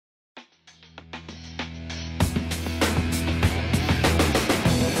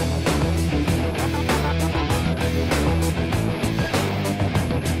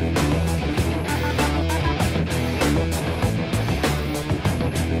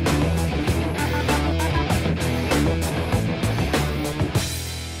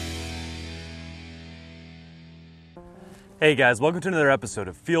Hey guys, welcome to another episode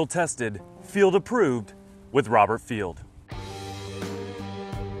of Field Tested, Field Approved with Robert Field.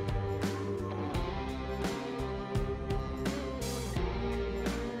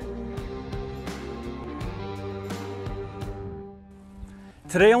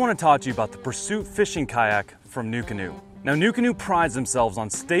 Today I want to talk to you about the Pursuit fishing kayak from Nucanoe. Now Nucanoe prides themselves on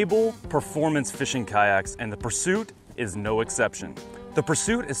stable performance fishing kayaks, and the Pursuit is no exception. The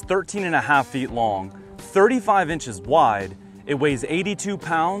Pursuit is 13.5 feet long, 35 inches wide, it weighs 82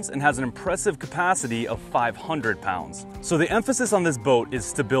 pounds and has an impressive capacity of 500 pounds. So the emphasis on this boat is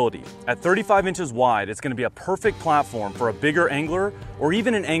stability. At 35 inches wide, it's going to be a perfect platform for a bigger angler or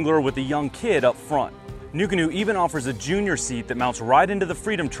even an angler with a young kid up front. Nucanoe even offers a junior seat that mounts right into the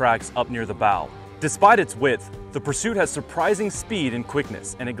Freedom Tracks up near the bow. Despite its width, the Pursuit has surprising speed and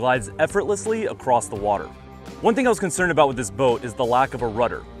quickness, and it glides effortlessly across the water. One thing I was concerned about with this boat is the lack of a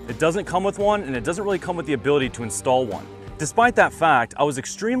rudder. It doesn't come with one, and it doesn't really come with the ability to install one. Despite that fact, I was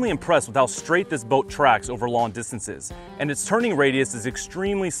extremely impressed with how straight this boat tracks over long distances, and its turning radius is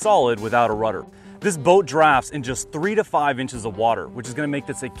extremely solid without a rudder. This boat drafts in just 3 to 5 inches of water, which is going to make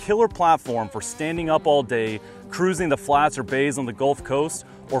this a killer platform for standing up all day, cruising the flats or bays on the Gulf Coast,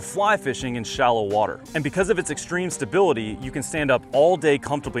 or fly fishing in shallow water. And because of its extreme stability, you can stand up all day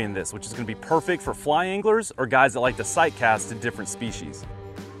comfortably in this, which is going to be perfect for fly anglers or guys that like to sight cast to different species.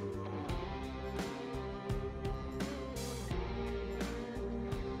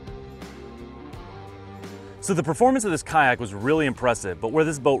 So the performance of this kayak was really impressive, but where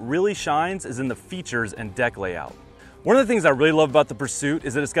this boat really shines is in the features and deck layout. One of the things I really love about the Pursuit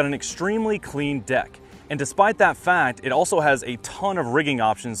is that it's got an extremely clean deck. And despite that fact, it also has a ton of rigging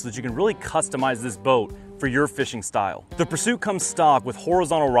options so that you can really customize this boat for your fishing style. The Pursuit comes stock with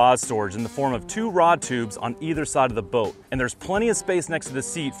horizontal rod storage in the form of 2 rod tubes on either side of the boat, and there's plenty of space next to the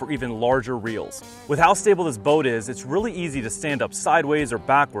seat for even larger reels. With how stable this boat is, it's really easy to stand up sideways or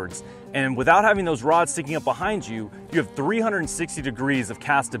backwards, and without having those rods sticking up behind you, you have 360 degrees of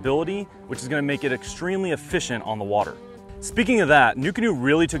castability, which is going to make it extremely efficient on the water. Speaking of that, Nucanoe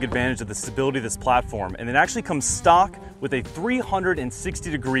really took advantage of the stability of this platform, and it actually comes stock with a 360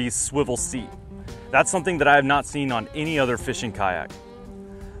 degree swivel seat. That's something that I have not seen on any other fishing kayak.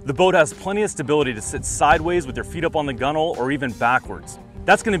 The boat has plenty of stability to sit sideways with your feet up on the gunnel or even backwards.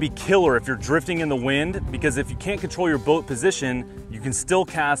 That's going to be killer if you're drifting in the wind, because if you can't control your boat position, you can still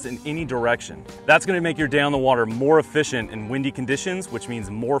cast in any direction. That's going to make your day on the water more efficient in windy conditions, which means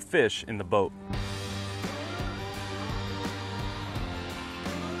more fish in the boat.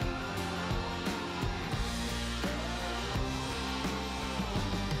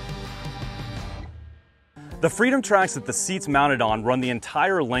 The Freedom Tracks that the seat's mounted on run the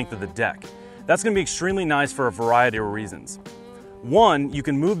entire length of the deck. That's going to be extremely nice for a variety of reasons. One, you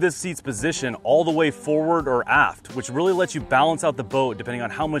can move this seat's position all the way forward or aft, which really lets you balance out the boat depending on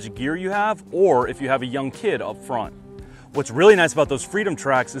how much gear you have or if you have a young kid up front. What's really nice about those Freedom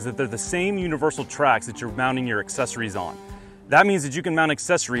Tracks is that they're the same universal tracks that you're mounting your accessories on. That means that you can mount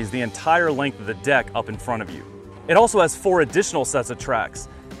accessories the entire length of the deck up in front of you. It also has 4 additional sets of tracks,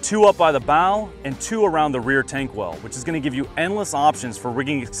 2 up by the bow and 2 around the rear tank well, which is going to give you endless options for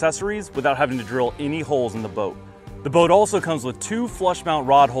rigging accessories without having to drill any holes in the boat. The boat also comes with 2 flush mount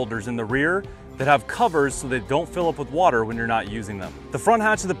rod holders in the rear that have covers so they don't fill up with water when you're not using them. The front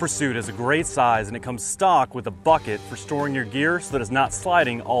hatch of the Pursuit is a great size, and it comes stock with a bucket for storing your gear so that it's not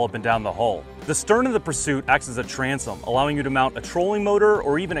sliding all up and down the hull. The stern of the Pursuit acts as a transom, allowing you to mount a trolling motor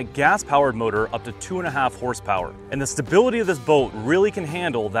or even a gas-powered motor up to 2.5 horsepower. And the stability of this boat really can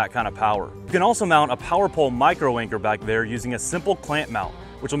handle that kind of power. You can also mount a power pole micro anchor back there using a simple clamp mount,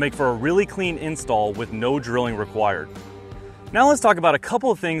 which will make for a really clean install with no drilling required. Now let's talk about a couple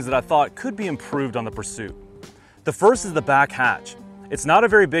of things that I thought could be improved on the Pursuit. The first is the back hatch. It's not a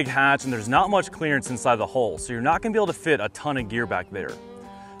very big hatch and there's not much clearance inside the hull, so you're not going to be able to fit a ton of gear back there.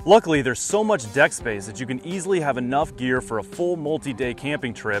 Luckily, there's so much deck space that you can easily have enough gear for a full multi-day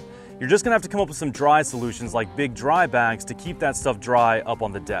camping trip. You're just going to have to come up with some dry solutions like big dry bags to keep that stuff dry up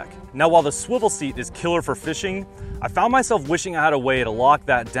on the deck. Now, while the swivel seat is killer for fishing, I found myself wishing I had a way to lock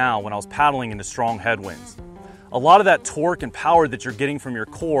that down when I was paddling into strong headwinds. A lot of that torque and power that you're getting from your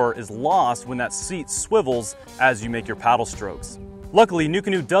core is lost when that seat swivels as you make your paddle strokes. Luckily,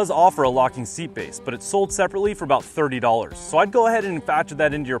 Nucanoe does offer a locking seat base, but it's sold separately for about $30. So I'd go ahead and factor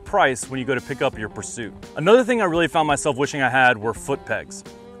that into your price when you go to pick up your Pursuit. Another thing I really found myself wishing I had were foot pegs.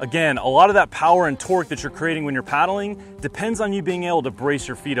 Again, a lot of that power and torque that you're creating when you're paddling depends on you being able to brace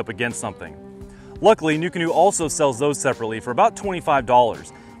your feet up against something. Luckily, Nucanoe also sells those separately for about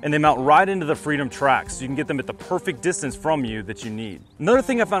 $25. And they mount right into the Freedom Tracks, so you can get them at the perfect distance from you that you need. Another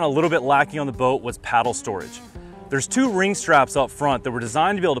thing I found a little bit lacking on the boat was paddle storage. There's two ring straps up front that were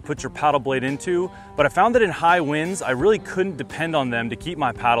designed to be able to put your paddle blade into, but I found that in high winds, I really couldn't depend on them to keep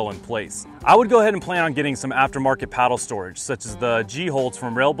my paddle in place. I would go ahead and plan on getting some aftermarket paddle storage, such as the G-holds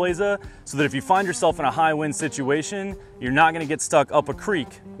from Railblaza, so that if you find yourself in a high wind situation, you're not gonna get stuck up a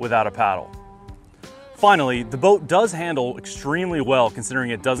creek without a paddle. Finally, the boat does handle extremely well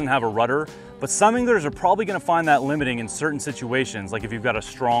considering it doesn't have a rudder, but some anglers are probably gonna find that limiting in certain situations, like if you've got a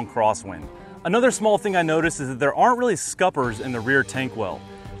strong crosswind. Another small thing I noticed is that there aren't really scuppers in the rear tank well.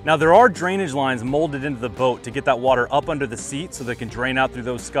 Now there are drainage lines molded into the boat to get that water up under the seat so that it can drain out through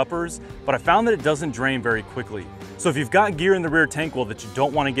those scuppers, but I found that it doesn't drain very quickly. So if you've got gear in the rear tank well that you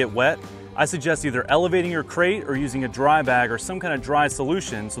don't want to get wet, I suggest either elevating your crate or using a dry bag or some kind of dry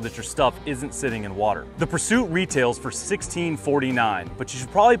solution so that your stuff isn't sitting in water. The Pursuit retails for $16.49, but you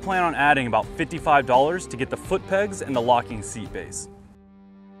should probably plan on adding about $55 to get the foot pegs and the locking seat base.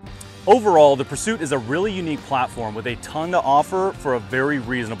 Overall, the Pursuit is a really unique platform with a ton to offer for a very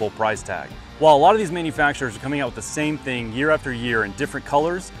reasonable price tag. While a lot of these manufacturers are coming out with the same thing year after year in different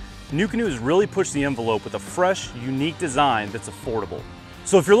colors, Nucanoe has really pushed the envelope with a fresh, unique design that's affordable.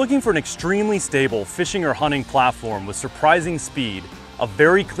 So if you're looking for an extremely stable fishing or hunting platform with surprising speed, a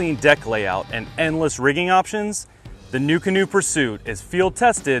very clean deck layout, and endless rigging options, the Nucanoe Pursuit is field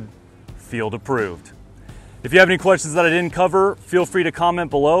tested, field approved. If you have any questions that I didn't cover, feel free to comment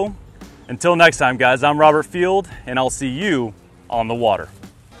below. Until next time, guys, I'm Robert Field, and I'll see you on the water.